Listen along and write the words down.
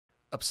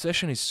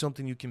Obsession is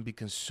something you can be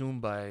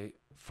consumed by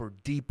for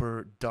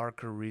deeper,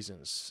 darker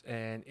reasons,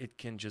 and it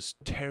can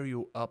just tear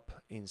you up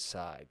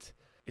inside.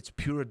 It's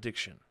pure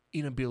addiction,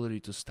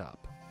 inability to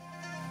stop.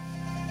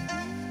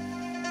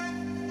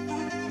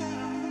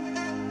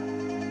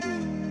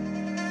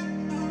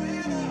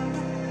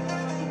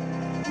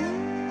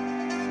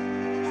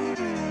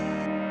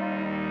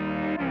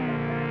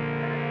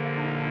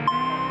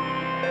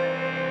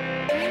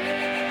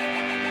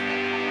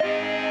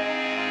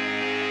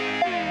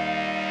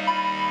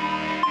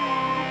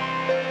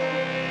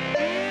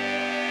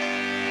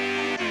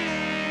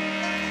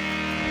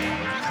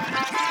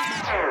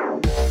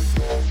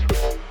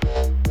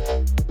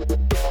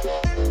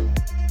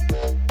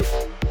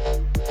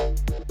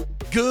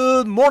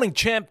 Good morning,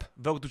 champ.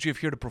 Welcome to Chief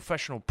here, the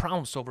professional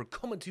problem solver,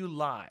 coming to you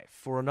live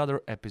for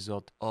another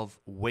episode of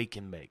Wake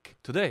and Make.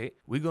 Today,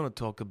 we're going to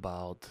talk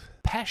about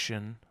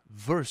passion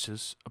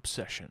versus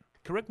obsession.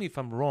 Correct me if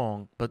I'm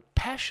wrong, but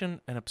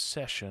passion and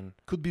obsession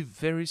could be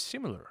very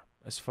similar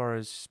as far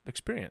as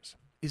experience.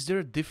 Is there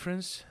a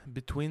difference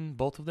between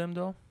both of them,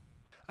 though?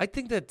 I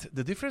think that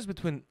the difference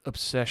between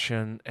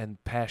obsession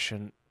and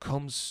passion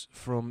comes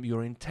from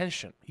your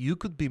intention. You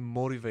could be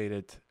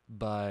motivated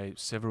by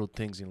several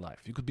things in life.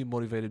 You could be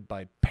motivated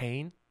by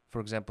pain.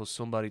 For example,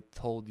 somebody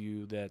told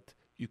you that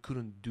you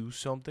couldn't do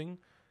something,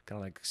 kind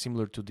of like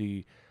similar to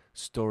the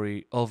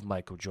story of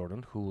Michael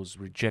Jordan, who was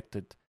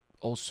rejected.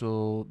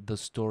 Also, the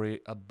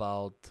story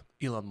about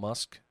Elon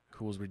Musk,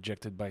 who was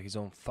rejected by his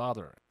own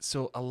father.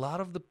 So a lot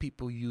of the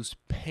people use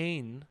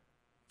pain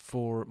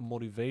for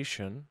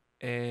motivation,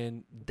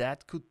 and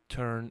that could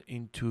turn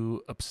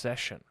into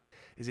obsession.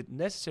 Is it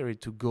necessary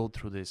to go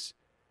through this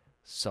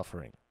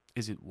suffering?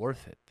 Is it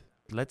worth it?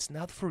 Let's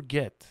not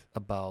forget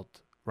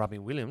about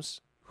Robin Williams,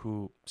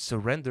 who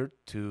surrendered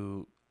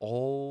to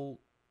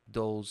all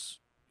those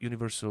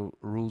universal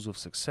rules of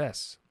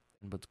success,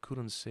 but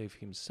couldn't save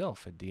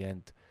himself at the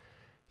end.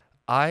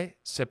 I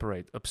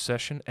separate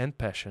obsession and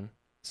passion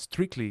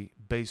strictly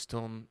based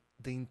on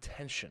the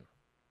intention.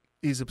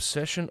 Is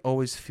obsession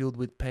always filled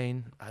with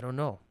pain? I don't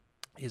know.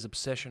 Is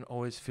obsession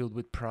always filled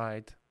with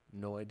pride?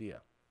 No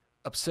idea.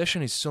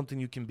 Obsession is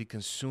something you can be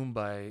consumed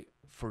by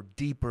for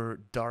deeper,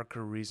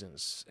 darker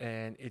reasons,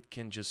 and it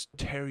can just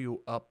tear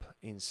you up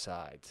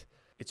inside.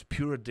 It's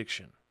pure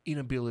addiction,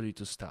 inability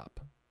to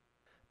stop.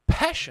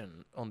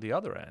 Passion, on the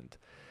other hand,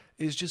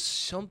 is just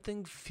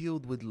something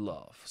filled with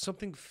love,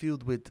 something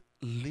filled with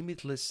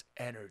limitless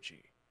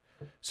energy,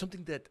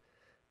 something that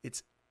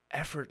it's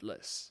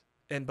effortless.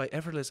 And by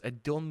effortless, I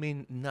don't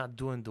mean not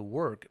doing the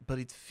work, but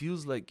it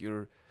feels like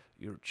you're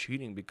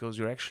cheating because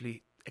you're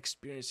actually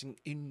experiencing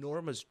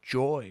enormous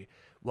joy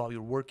while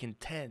you're working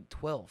 10,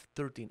 12,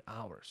 13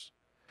 hours.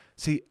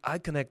 See, I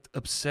connect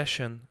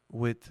obsession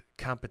with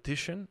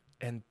competition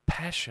and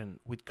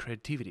passion with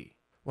creativity.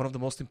 One of the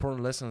most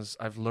important lessons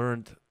I've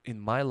learned in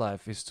my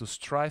life is to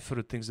strive for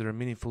the things that are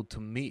meaningful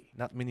to me,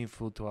 not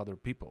meaningful to other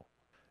people.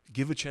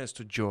 Give a chance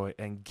to joy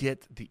and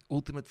get the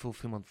ultimate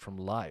fulfillment from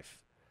life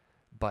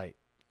by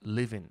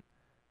living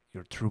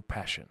your true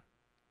passion.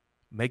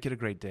 Make it a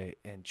great day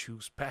and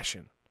choose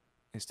passion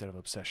instead of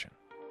obsession.